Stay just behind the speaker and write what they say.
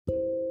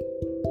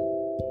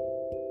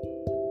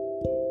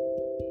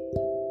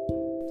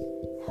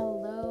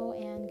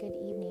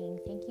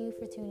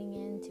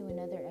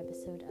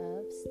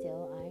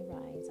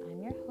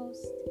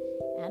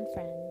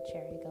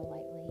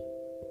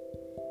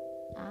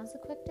As a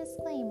quick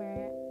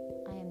disclaimer,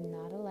 I am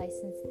not a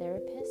licensed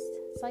therapist,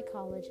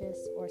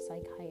 psychologist, or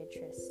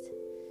psychiatrist.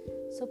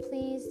 So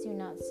please do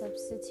not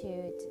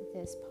substitute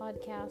this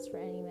podcast for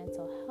any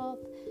mental health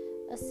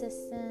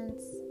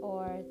assistance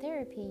or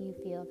therapy you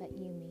feel that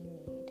you may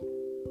need.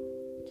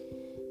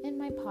 In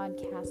my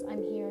podcast,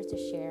 I'm here to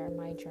share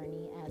my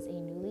journey as a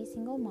newly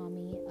single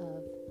mommy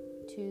of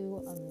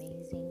 2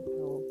 amazing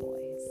little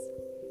boys.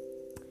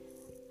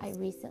 I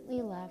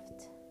recently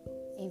left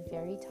a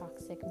very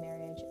toxic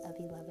marriage of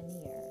 11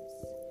 years.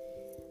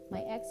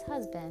 My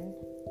ex-husband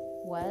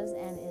was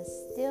and is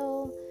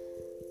still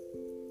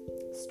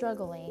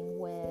struggling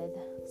with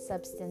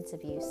substance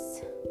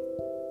abuse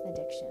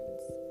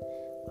addictions.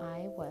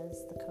 I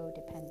was the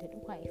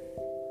codependent wife.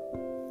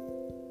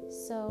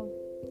 So,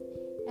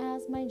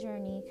 as my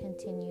journey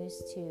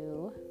continues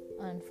to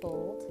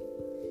unfold,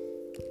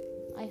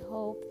 I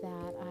hope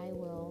that I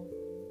will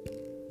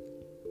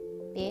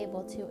be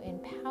able to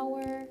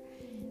empower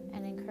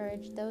and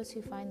encourage those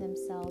who find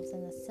themselves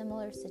in a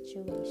similar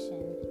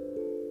situation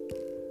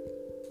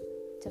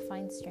to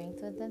find strength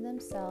within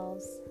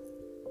themselves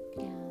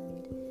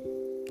and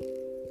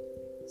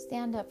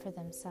stand up for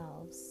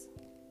themselves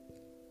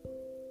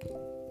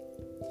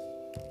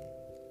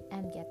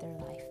and get their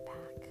life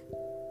back.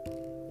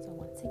 So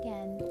once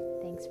again,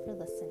 thanks for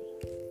listening.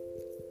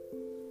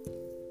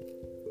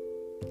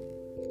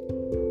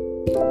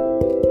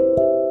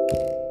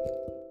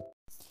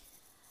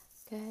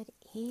 Good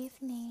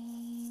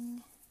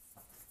evening.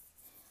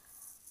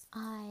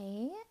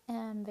 I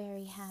am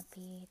very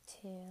happy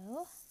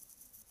to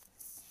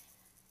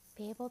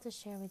be able to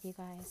share with you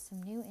guys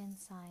some new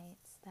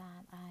insights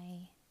that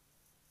I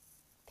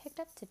picked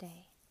up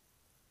today.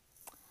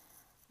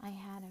 I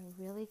had a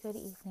really good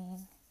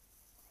evening.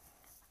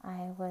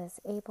 I was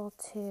able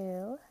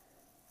to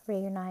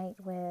reunite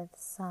with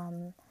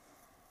some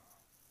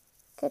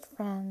good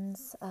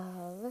friends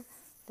of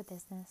the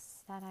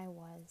business that I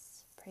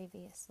was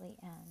previously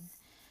in.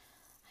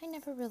 I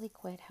never really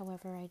quit,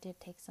 however, I did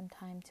take some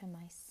time to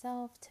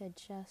myself to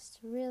just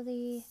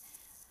really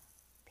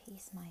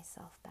piece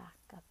myself back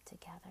up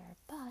together,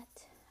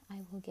 but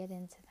I will get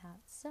into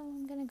that. So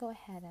I'm going to go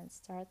ahead and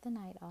start the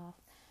night off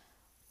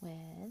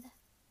with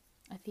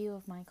a few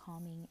of my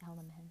calming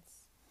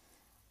elements.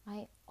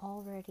 I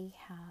already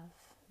have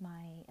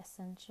my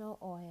essential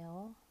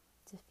oil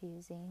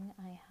diffusing.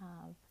 I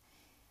have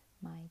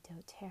my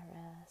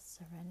doTERRA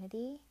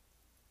Serenity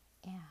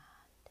and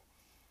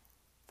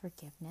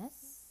Forgive,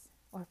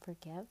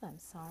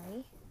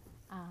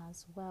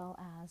 as well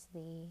as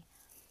the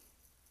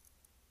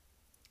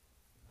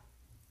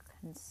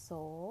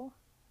Console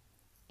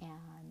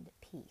and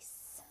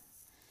Peace.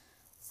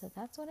 So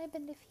that's what I've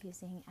been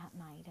diffusing at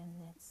night, and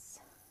it's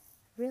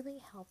really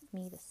helped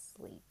me to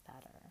sleep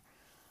better.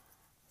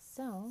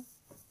 So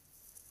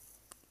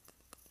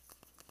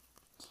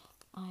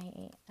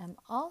I am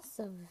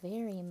also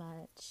very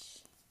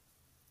much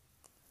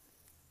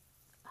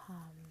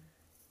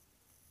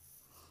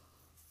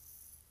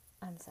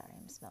I'm sorry,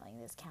 I'm smelling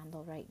this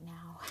candle right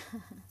now.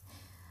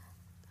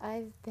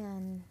 I've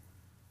been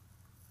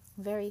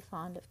very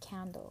fond of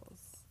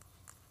candles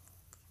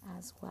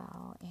as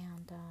well,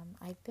 and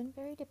I've been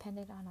very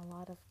dependent on a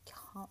lot of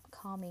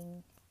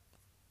calming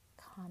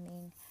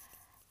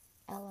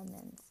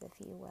elements, if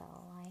you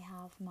will. I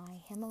have my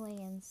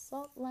Himalayan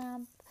salt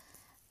lamp,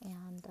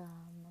 and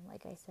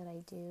like I said,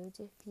 I do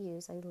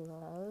diffuse. I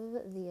love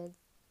the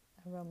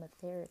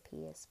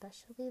aromatherapy,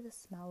 especially the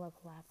smell of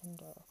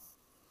lavender,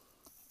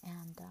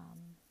 and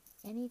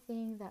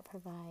anything that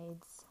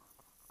provides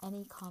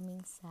any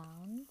calming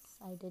sounds.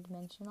 I did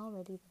mention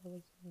already that I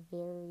was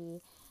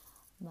very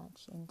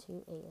much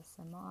into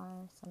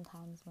ASMR.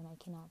 Sometimes when I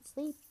cannot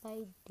sleep,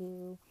 I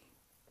do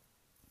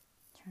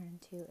turn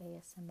to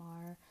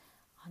ASMR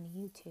on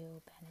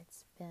YouTube, and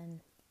it's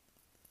been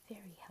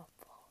very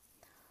helpful.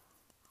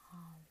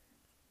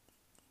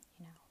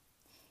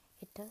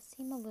 It does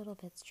seem a little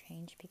bit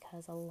strange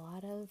because a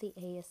lot of the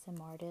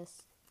ASMR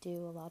artists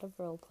do a lot of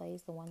role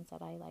plays, the ones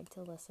that I like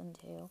to listen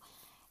to,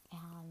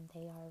 and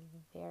they are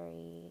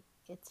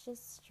it's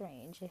just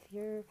strange. If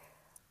you're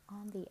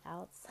on the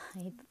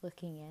outside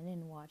looking in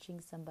and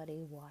watching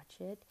somebody watch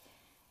it,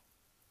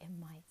 it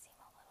might seem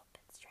a little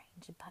bit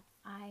strange, but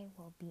I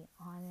will be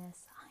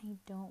honest, I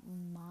don't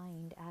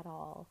mind at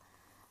all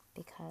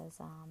because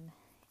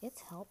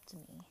it's helped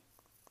me.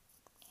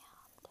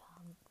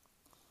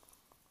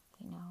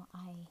 And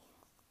I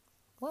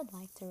would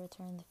like to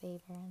return the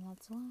favor, and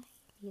that's why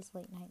these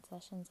late night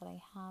sessions that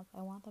I have,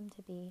 I want them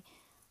to be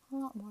a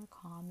lot more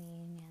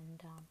calming,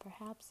 and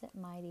perhaps it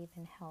might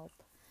even help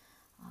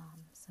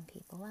some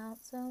people out.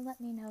 So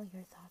let me know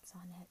your thoughts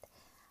on it.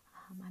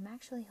 I'm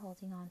actually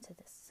holding on to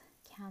this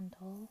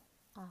candle.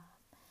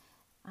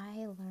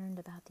 I learned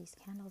about these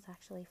candles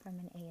actually from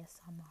an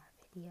ASMR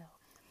video.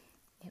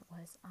 It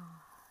was,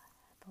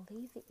 I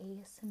believe the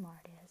ASMR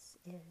artist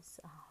is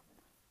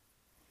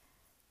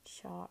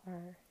Shar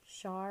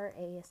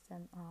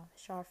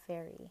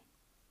Fairy,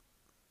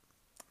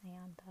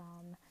 and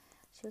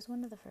she was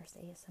one of the first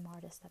ASMR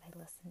artists that I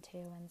listened to,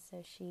 and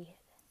so she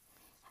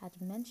had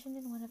mentioned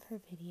in one of her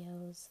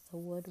videos the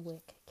wood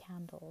wick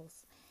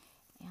candles,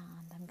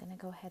 and I'm going to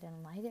go ahead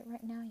and light it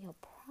right now. You'll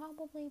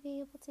probably be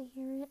able to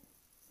hear it.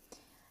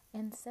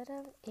 Instead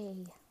of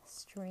a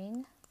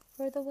string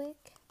for the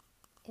wick,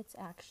 it's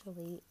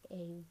actually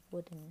a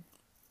wooden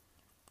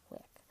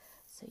wick.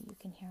 So you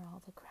can hear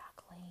all the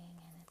crackling,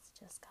 and it's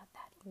just got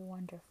that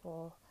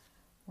wonderful,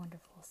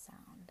 wonderful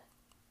sound.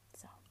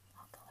 So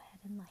I'll go ahead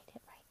and light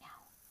it right now.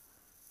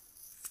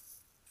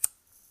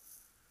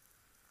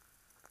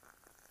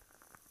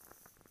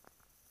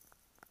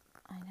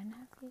 I don't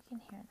know if you can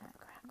hear that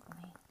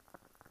crackling,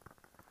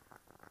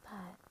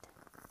 but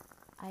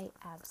I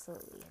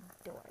absolutely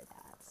adore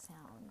that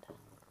sound.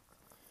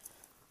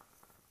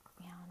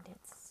 And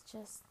it's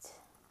just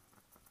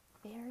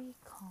very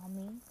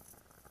calming.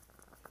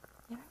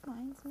 It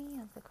reminds me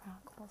of the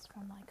crackles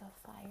from like a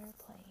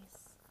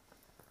fireplace.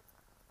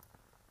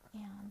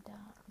 And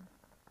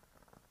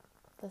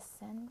the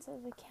scent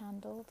of the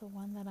candle, the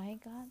one that I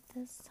got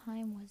this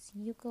time, was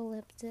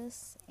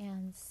eucalyptus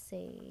and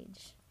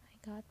sage.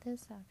 I got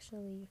this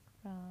actually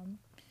from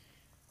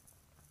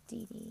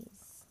Dee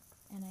Dee's,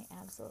 and I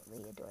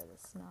absolutely adore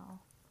the smell.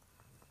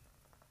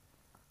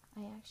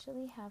 I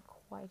actually have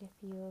quite a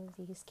few of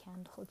these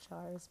candle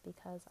jars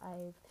because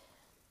I've,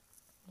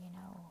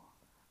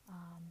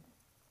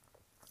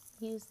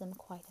 used them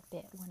quite a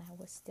bit when I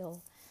was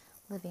still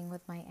living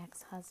with my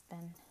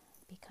ex-husband,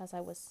 because I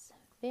was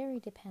very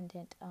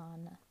dependent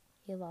on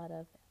a lot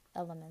of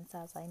elements,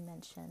 as I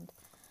mentioned.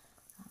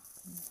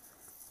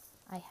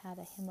 I had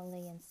a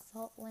Himalayan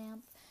salt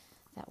lamp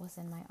that was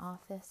in my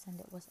office, and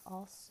it was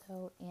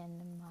also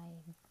in my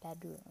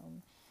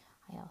bedroom.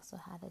 I also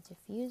had a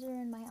diffuser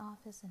in my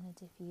office and a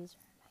diffuser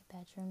in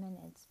my bedroom, and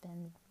it's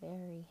been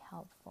very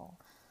helpful.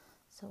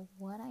 So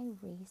what I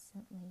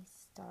recently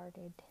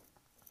started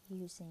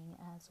using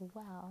as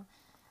well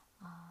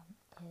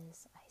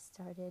is I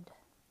started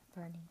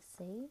burning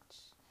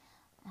sage,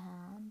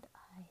 and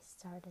I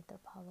started the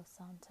Palo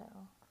Santo.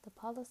 The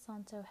Palo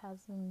Santo has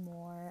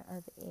more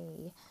of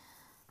a,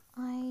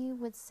 I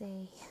would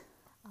say,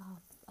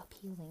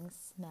 appealing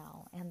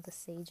smell, and the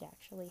sage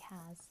actually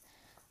has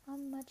a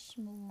much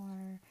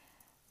more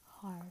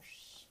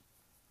harsh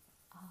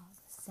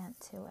scent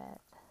to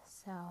it.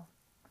 So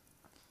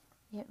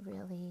it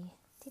really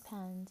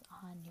depends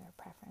on your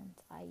preference.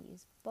 I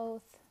use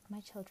both. My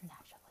children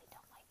actually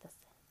don't like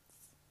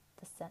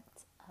the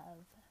scent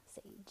of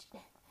sage,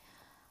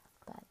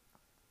 but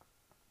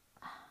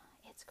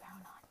it's grown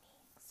on me.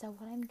 So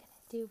what I'm going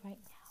to do right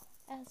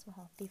now as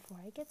well, before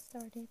I get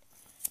started,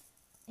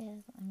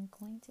 is I'm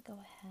going to go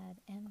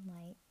ahead and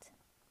light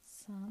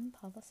some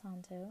Palo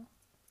Santo,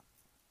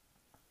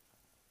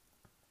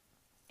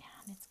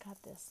 and it's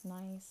got this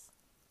nice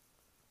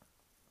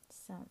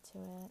scent to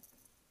it.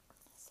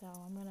 So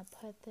I'm going to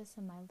put this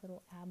in my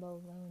little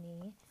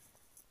abalone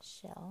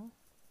shell,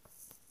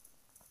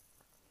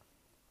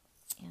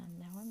 and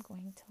now I'm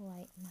going to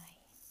light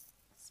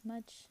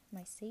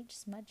my sage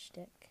smudge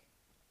stick,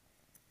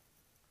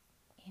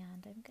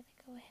 and I'm going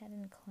to go ahead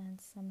and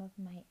cleanse some of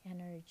my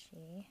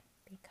energy,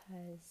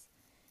 because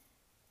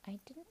I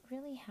didn't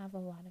really have a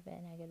lot of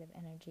negative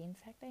energy. In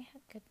fact, I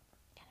had good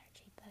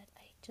energy, but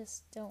I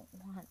just don't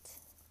want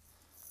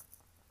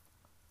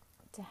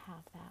to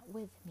have that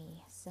with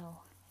me.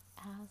 So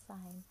as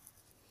I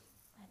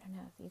don't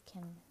know if you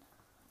can,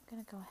 I'm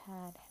going to go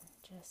ahead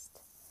and just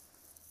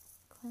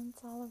cleanse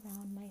all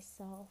around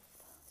myself,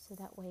 so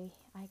that way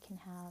I can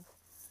have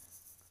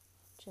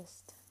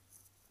just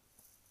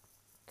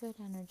good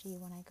energy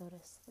when I go to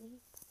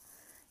sleep,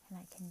 and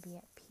I can be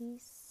at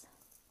peace.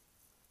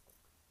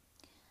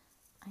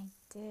 I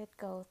did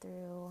go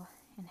through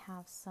and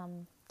have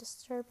some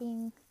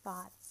disturbing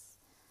thoughts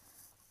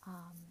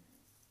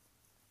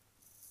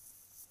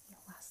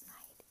last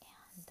night,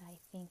 and I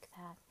think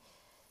that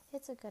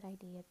it's a good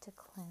idea to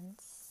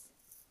cleanse.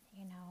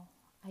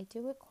 I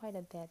do it quite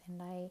a bit,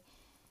 and I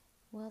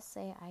will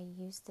say I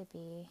used to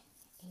be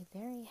a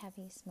very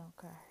heavy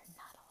smoker.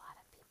 Not a lot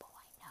of people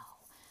I know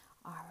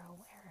are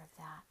aware of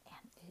that,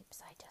 and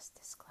oops, I just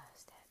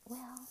disclosed it.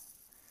 Well,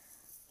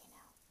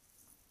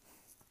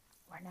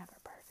 we're never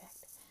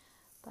perfect,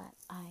 but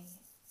I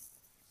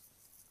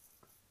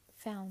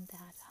found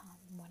that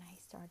when I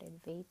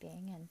started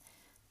vaping, and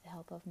the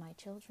help of my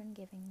children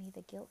giving me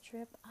the guilt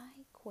trip,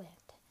 I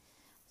quit.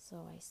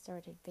 So I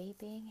started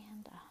vaping,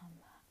 and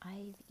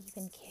I've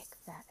even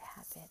kicked that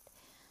habit.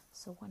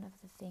 So one of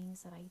the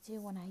things that I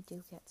do when I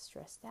do get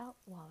stressed out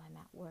while I'm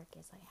at work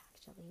is I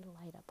actually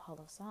light a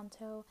Palo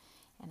Santo,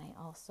 and I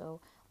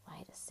also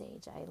light a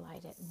sage. I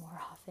light it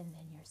more often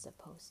than you're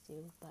supposed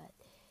to, but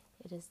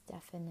it has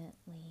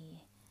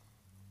definitely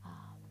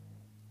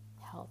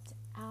helped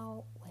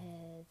out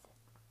with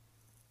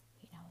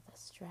the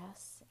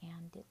stress,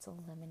 and it's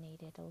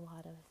eliminated a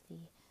lot of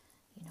the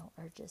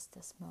urges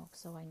to smoke.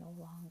 So I no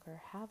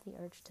longer have the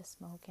urge to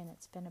smoke, and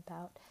it's been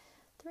about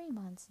 3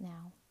 months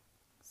now,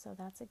 so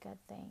that's a good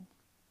thing.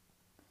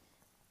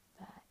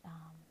 But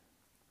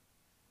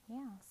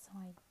so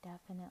I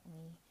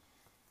definitely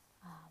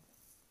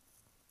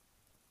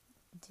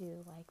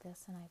do like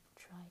this, and I've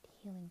tried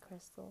healing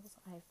crystals.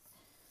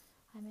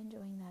 I'm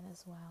enjoying that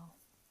as well,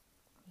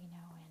 and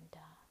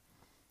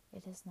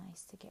it is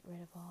nice to get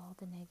rid of all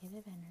the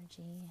negative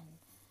energy, and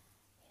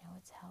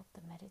it's helped.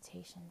 The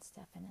meditations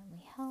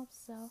definitely help.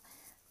 So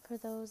for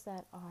those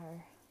that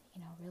are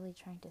really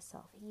trying to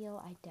self-heal,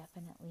 I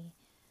definitely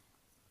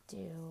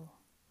do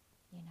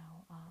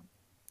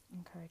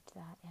encourage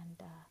that,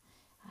 and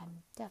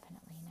I'm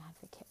definitely an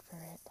advocate for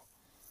it.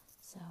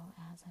 So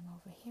as I'm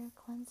over here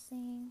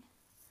cleansing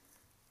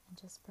and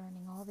just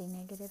burning all the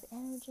negative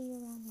energy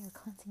around me, or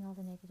cleansing all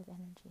the negative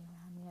energy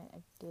around me,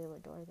 I do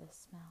adore this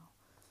smell.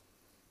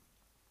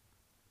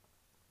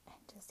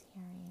 And just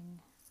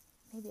hearing,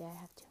 maybe I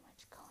have too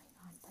much going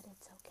on, but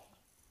it's okay.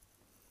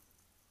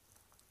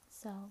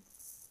 So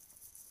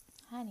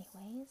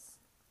anyways,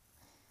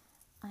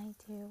 I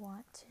do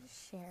want to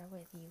share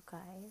with you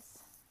guys,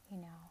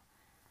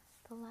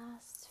 the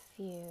last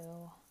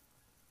few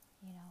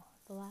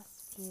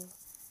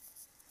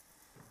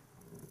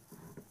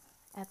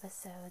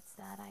episodes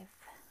that I've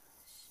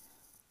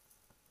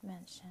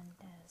mentioned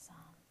is,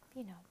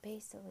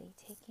 basically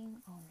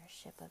taking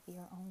ownership of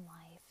your own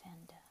life.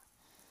 And,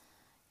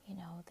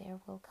 there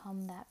will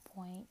come that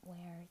point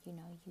where,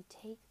 you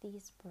take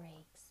these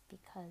breaks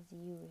because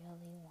you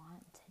really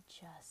want to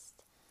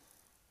just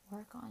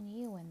work on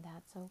you, and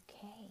that's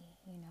okay.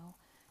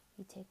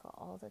 You take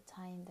all the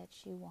time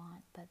that you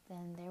want, but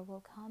then there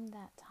will come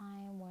that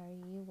time where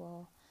you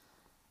will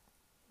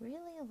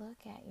really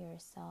look at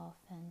yourself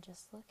and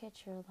just look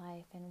at your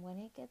life. And when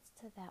it gets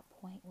to that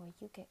point where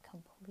you get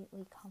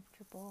completely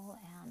comfortable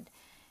and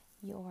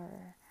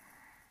you're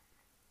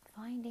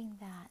finding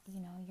that,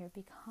 you're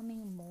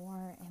becoming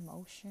more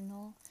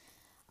emotional,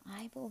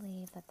 I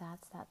believe that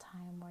that's that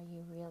time where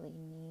you really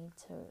need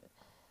to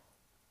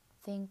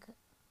think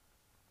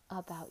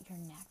about your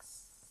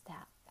next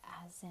step,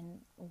 as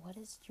in, what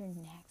is your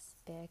next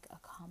big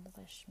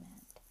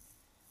accomplishment?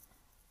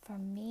 For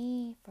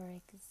me, for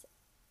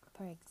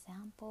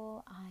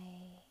example,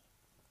 I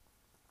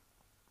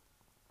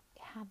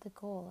had the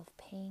goal of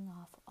paying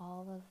off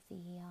all of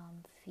the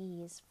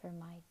fees for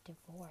my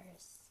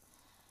divorce.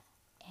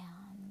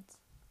 And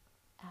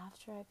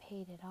after I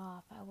paid it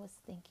off, I was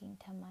thinking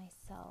to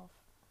myself,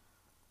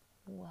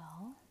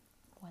 well,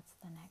 what's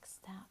the next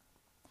step?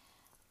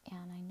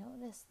 And I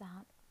noticed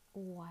that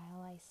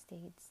while I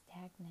stayed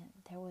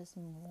stagnant, there was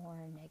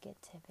more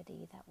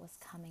negativity that was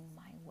coming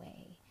my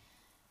way.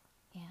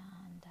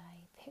 And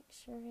I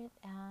picture it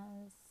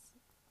as,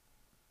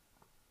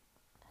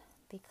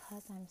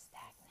 because I'm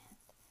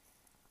stagnant,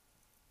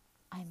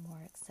 I'm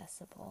more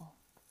accessible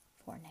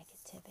for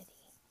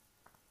negativity.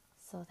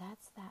 So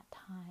that's that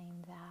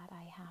time that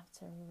I have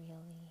to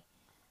really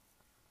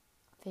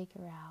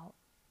figure out,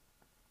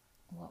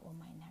 what will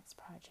my next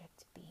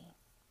project be?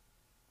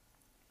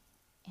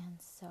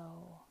 And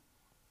so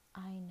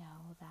I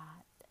know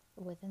that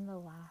within the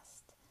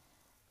last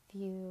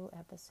few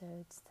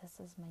episodes, this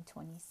is my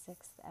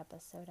 26th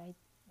episode, I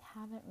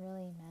haven't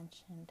really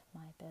mentioned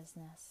my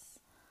business.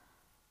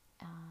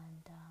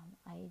 And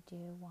I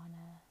do want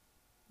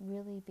to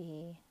really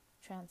be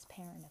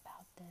transparent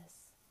about this.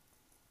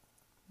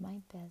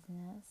 My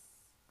business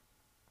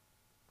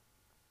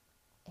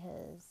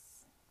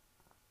is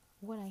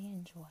what I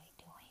enjoy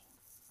doing.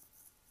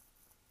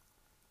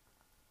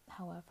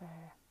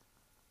 However,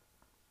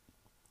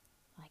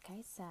 like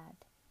I said,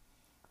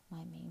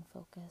 my main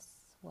focus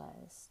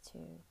was to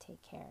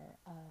take care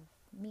of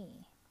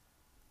me.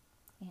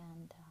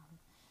 And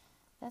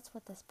that's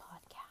what this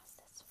podcast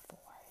is for,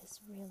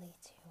 is really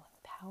to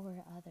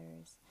empower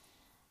others,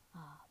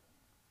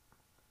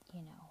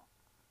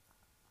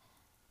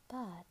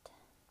 But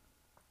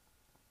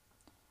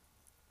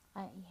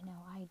I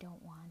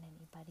don't want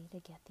anybody to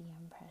get the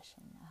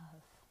impression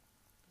of,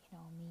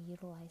 me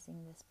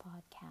utilizing this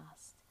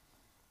podcast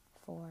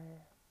for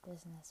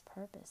business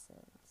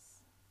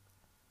purposes.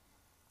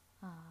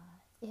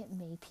 It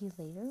may be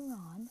later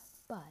on,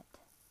 but,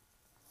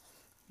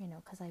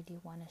 because I do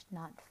want to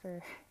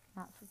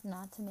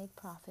not to make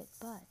profit,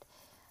 but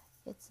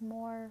it's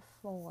more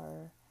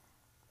for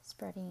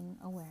spreading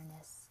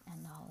awareness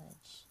and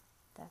knowledge.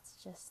 That's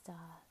just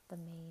the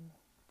main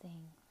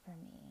thing for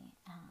me.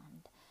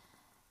 And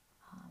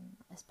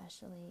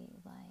especially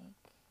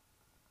like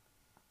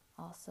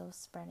also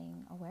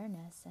spreading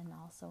awareness and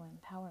also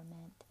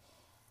empowerment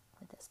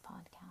with this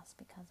podcast,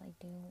 because I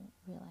do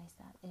realize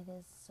that it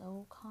is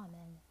so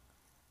common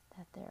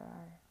that there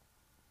are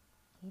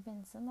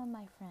even some of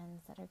my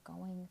friends that are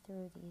going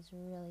through these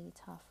really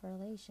tough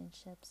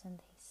relationships, and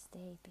they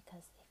stay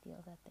because they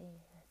feel that they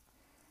are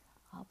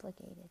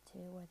obligated to,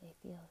 or they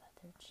feel that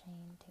they're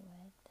chained to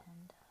it.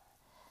 And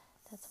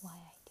that's why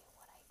I do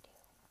what I do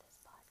with this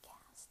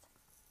podcast.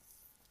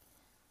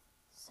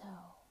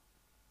 So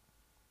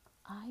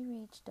I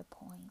reached a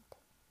point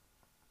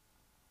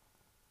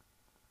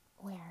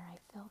where I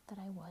felt that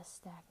I was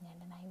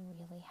stagnant, and I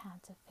really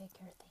had to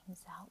figure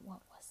things out.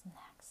 What was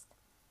next?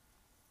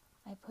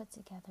 I put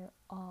together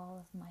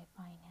all of my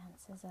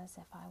finances as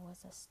if I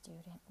was a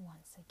student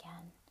once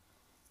again,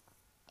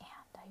 and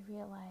I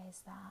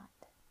realize that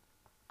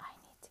I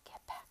need to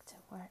get back to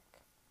work.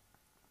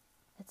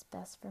 It's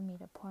best for me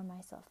to pour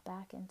myself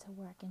back into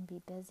work and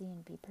be busy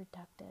and be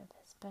productive,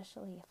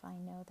 especially if I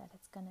know that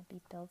it's going to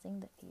be building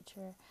the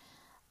future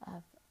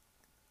of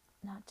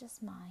not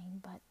just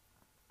mine, but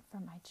for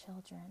my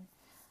children.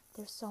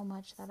 There's so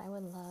much that I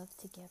would love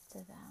to give to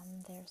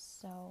them. There's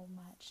so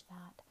much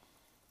that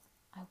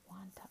I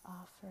want to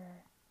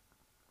offer,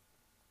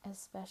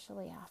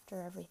 especially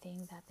after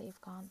everything that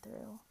they've gone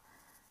through.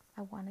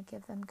 I want to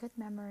give them good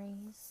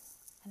memories,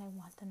 and I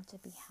want them to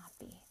be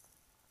happy.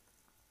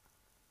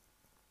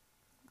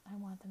 I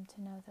want them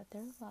to know that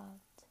they're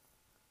loved.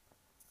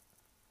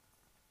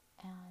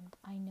 And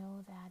I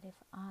know that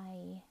if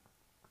I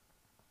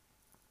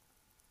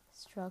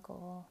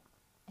struggle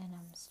and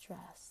I'm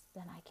stressed,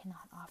 then I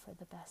cannot offer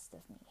the best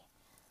of me.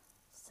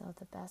 So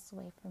the best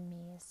way for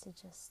me is to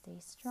just stay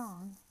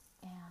strong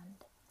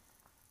and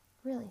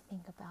really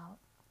think about,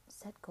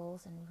 set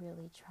goals and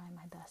really try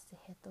my best to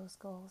hit those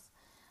goals.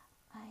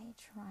 I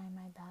try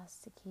my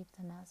best to keep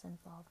them as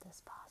involved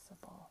as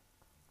possible.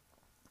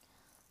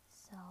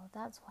 So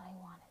that's what I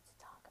wanted to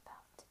talk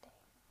about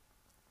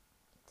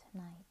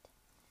tonight,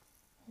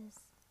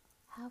 is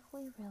have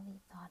we really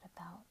thought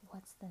about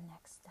what's the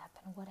next step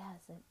and what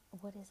is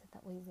it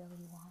that we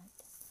really want?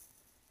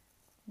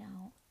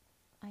 Now,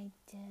 I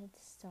did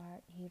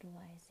start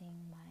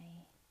utilizing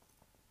my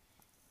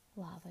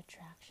Law of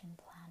Attraction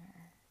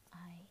planner.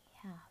 I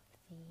have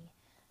the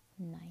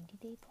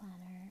 90-day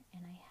planner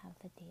and I have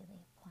the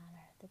daily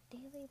planner. The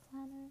daily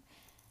planner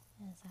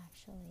is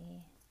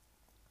actually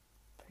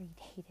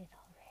predated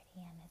already,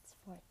 and it's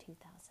for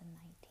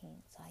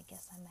 2019, so I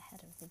guess I'm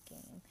ahead of the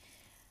game.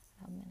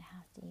 I'm going to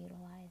have to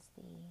utilize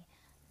the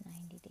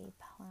 90-day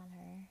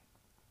planner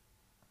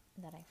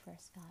that I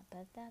first got,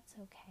 but that's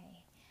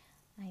okay.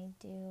 I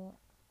do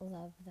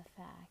love the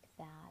fact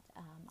that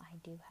I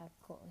do have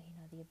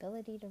the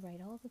ability to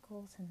write all the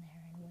goals in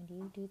there, and when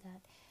you do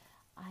that,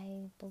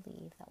 I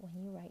believe that when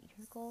you write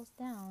your goals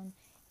down,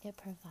 it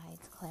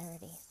provides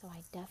clarity. So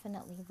I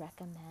definitely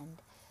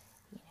recommend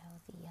the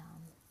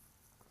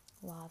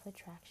Law of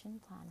Attraction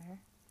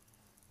planner.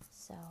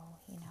 So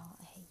you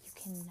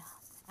can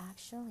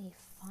actually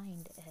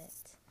find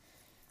it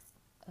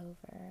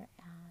over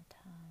at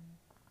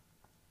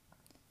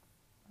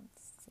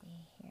let's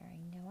see here. I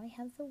know I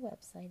have the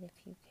website.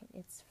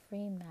 It's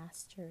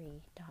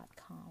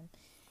freemastery.com,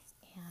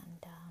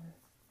 and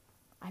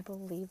I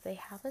believe they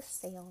have a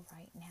sale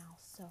right now,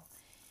 so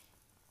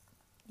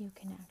you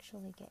can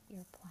actually get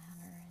your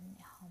planner,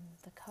 and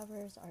the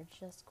covers are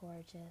just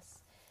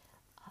gorgeous.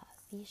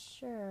 Be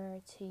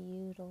sure to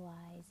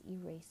utilize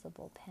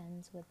erasable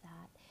pens with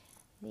that.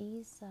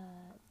 These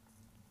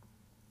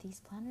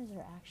planners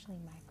are actually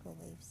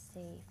microwave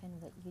safe, and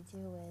what you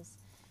do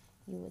is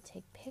you would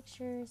take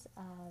pictures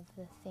of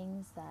the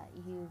things that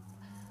you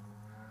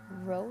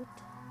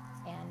wrote,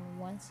 and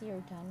once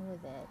you're done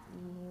with it,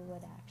 you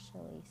would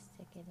actually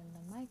stick it in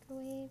the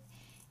microwave,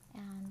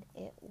 and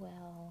it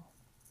will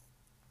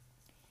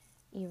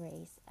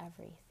erase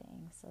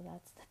everything. So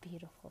that's the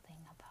beautiful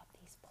thing about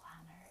these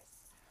planners.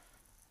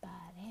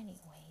 But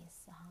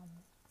anyways,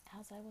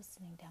 as I was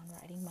sitting down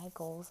writing my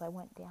goals, I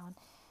went down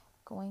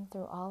going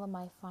through all of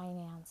my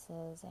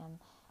finances and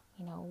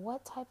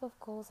what type of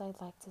goals I'd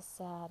like to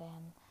set,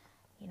 and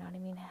what I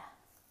mean.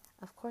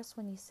 Of course,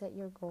 when you set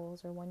your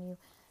goals, or when you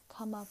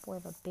come up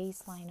with a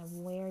baseline of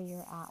where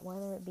you're at,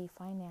 whether it be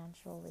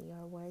financially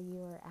or where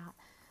you're at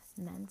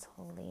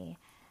mentally,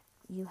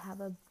 you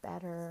have a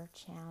better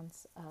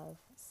chance of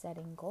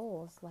setting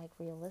goals, like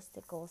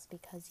realistic goals,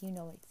 because you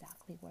know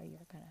exactly where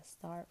you're going to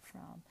start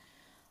from.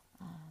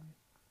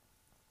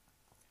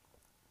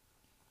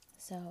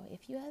 So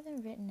if you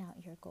haven't written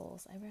out your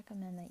goals, I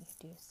recommend that you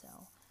do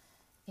so.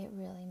 It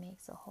really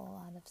makes a whole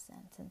lot of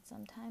sense, and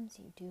sometimes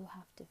you do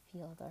have to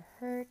feel the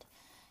hurt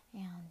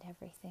and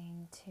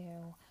everything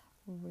to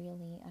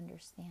really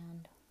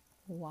understand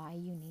why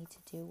you need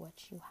to do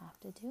what you have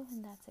to do,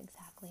 and that's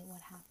exactly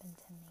what happened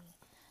to me.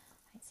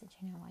 I said,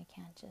 I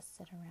can't just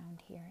sit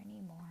around here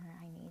anymore.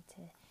 I need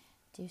to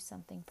do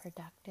something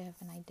productive,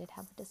 and I did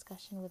have a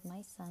discussion with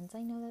my sons.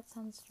 I know that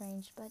sounds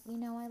strange, but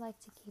I like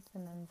to keep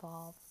them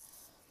involved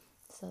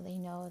so they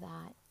know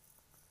that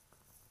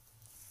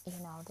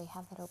they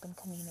have that open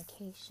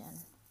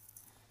communication.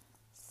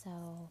 So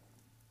I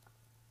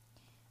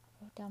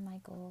wrote down my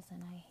goals,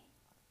 and I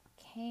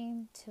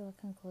came to a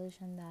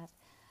conclusion that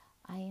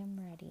I am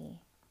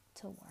ready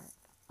to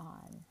work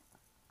on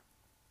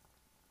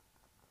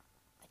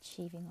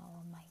achieving all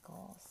of my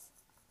goals.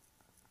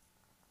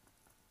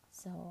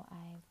 So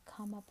I've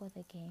come up with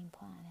a game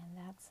plan, and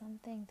that's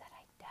something that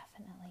I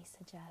definitely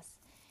suggest.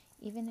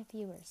 Even if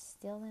you are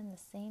still in the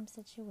same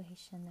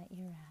situation that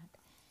you're at,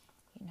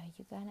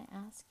 you gotta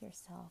ask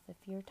yourself,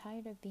 if you're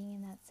tired of being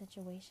in that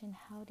situation,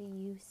 how do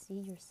you see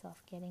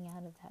yourself getting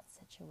out of that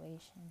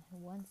situation?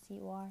 And once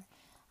you are,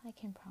 I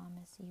can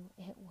promise you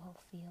it will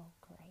feel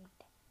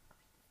great.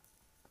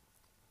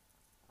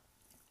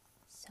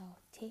 So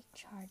take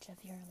charge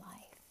of your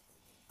life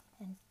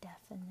and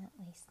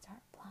definitely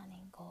start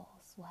planning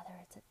goals, whether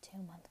it's a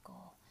 2-month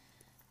goal,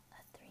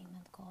 a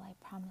 3-month goal. I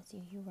promise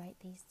you, you write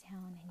these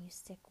down and you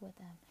stick with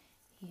them,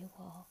 you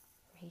will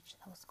reach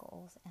those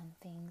goals and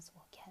things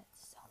will get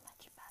so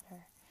much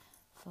better.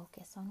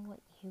 Focus on what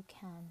you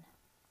can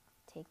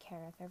take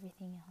care of.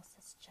 Everything else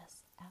is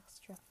just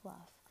extra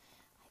fluff.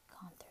 I've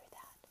gone through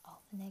that.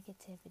 All the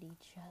negativity,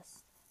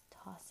 just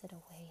toss it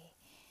away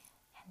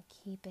and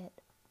keep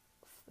it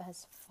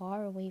as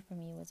far away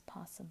from you as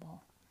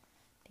possible,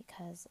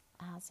 because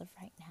as of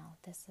right now,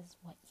 this is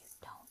what you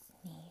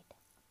don't need.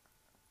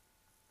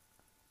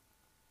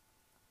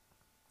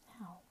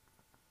 Now,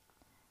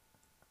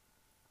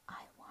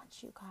 I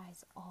want you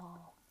guys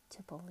all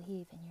to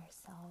believe in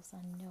yourselves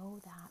and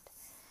know that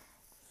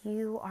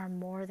you are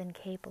more than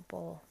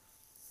capable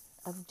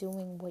of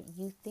doing what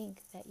you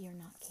think that you're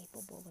not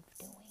capable of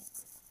doing.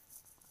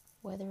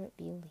 Whether it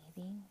be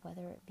leaving,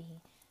 whether it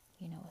be,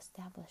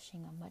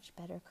 establishing a much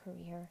better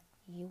career,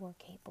 you are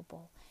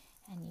capable,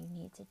 and you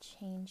need to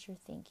change your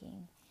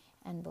thinking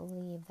and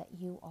believe that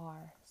you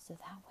are, so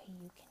that way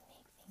you can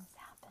make things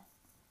happen.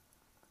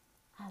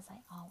 As I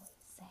always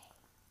say,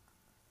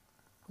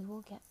 we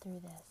will get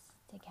through this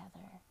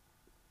together.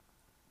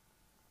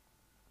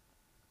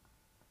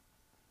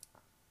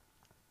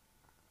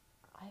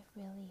 I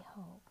really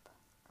hope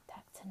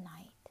that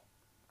tonight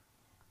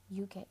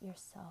you get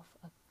yourself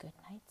a good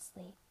night's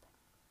sleep.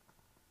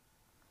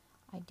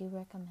 I do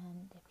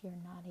recommend, if you're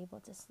not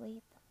able to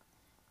sleep,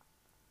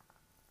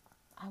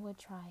 I would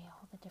try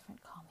all the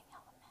different calming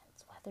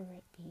elements, whether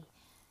it be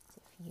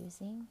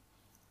diffusing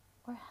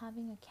or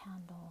having a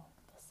candle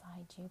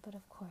beside you. But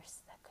of course,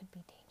 that could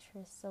be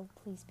dangerous, so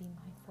please be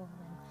mindful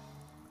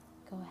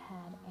and go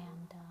ahead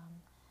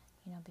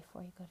and,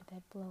 before you go to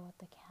bed, blow out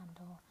the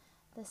candle.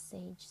 The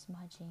sage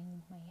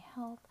smudging may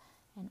help,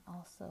 and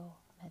also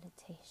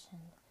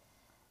meditation.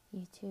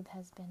 YouTube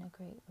has been a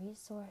great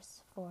resource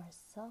for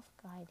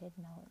self-guided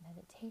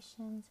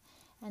meditations,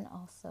 and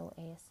also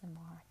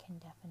ASMR can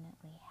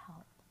definitely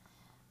help.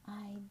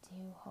 I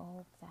do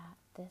hope that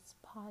this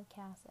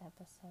podcast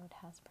episode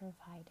has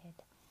provided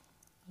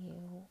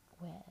you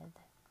with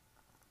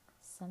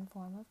some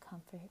form of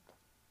comfort,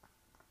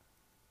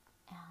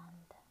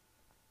 and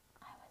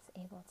I was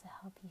able to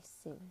help you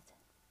soothe.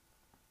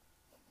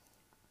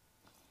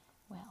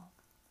 Well,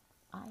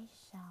 I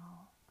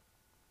shall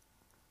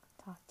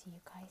talk to you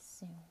guys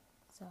soon.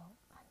 So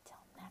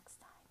until next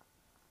time,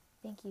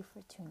 thank you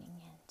for tuning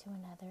in to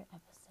another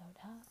episode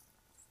of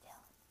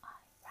Still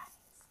I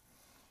Rise.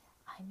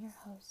 I'm your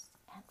host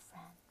and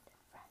friend,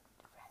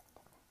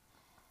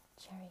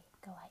 Cherry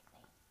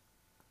Golightly.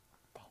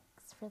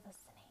 Thanks for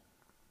listening.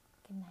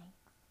 Good night.